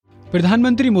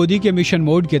प्रधानमंत्री मोदी के mission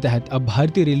mode के तहत अब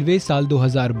भारतीय रेलवे साल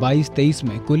 2022-23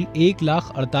 में कुल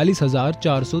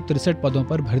 1,48,463 पदों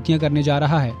पर भर्तियां करने जा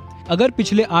रहा है। अगर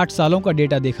पिछले 8 सालों का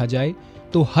डेटा देखा जाए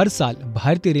तो हर साल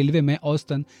भारतीय रेलवे में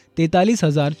औसतन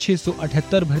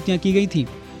 43,678 भर्तियां की गई थी,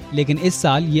 लेकिन इस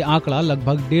साल ये आंकड़ा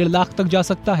लगभग 1.5 लाख तक जा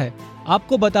सकता है।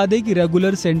 आपको बता दें कि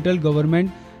regular central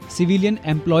government civilian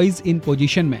employees in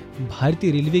position में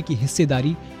भारतीय रेलवे की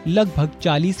हिस्सेदारी लगभग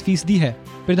 40% है।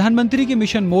 प्रधानमंत्री के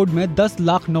मिशन मोड में 10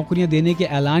 लाख नौकरियां देने के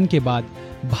ऐलान के बाद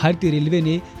भारतीय रेलवे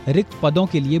ने रिक्त पदों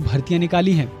के लिए भर्तियां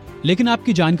निकाली हैं। लेकिन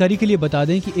आपकी जानकारी के लिए बता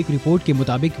दें कि एक रिपोर्ट के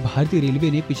मुताबिक भारतीय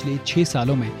रेलवे ने पिछले 6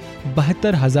 सालों में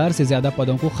 72,000 से ज्यादा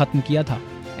पदों को खत्म किया था।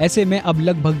 ऐसे में अब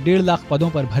लगभग 1.5 लाख पदों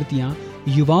पर भर्तियां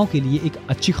युवाओं के लिए एक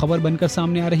अच्छी खबर बनकर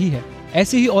सामने आ रही है।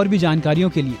 ऐसे ही और भी जानकारियों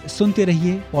के लिए सुनते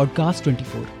रहिए पॉडकास्ट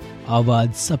 24,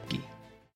 आवाज सबकी।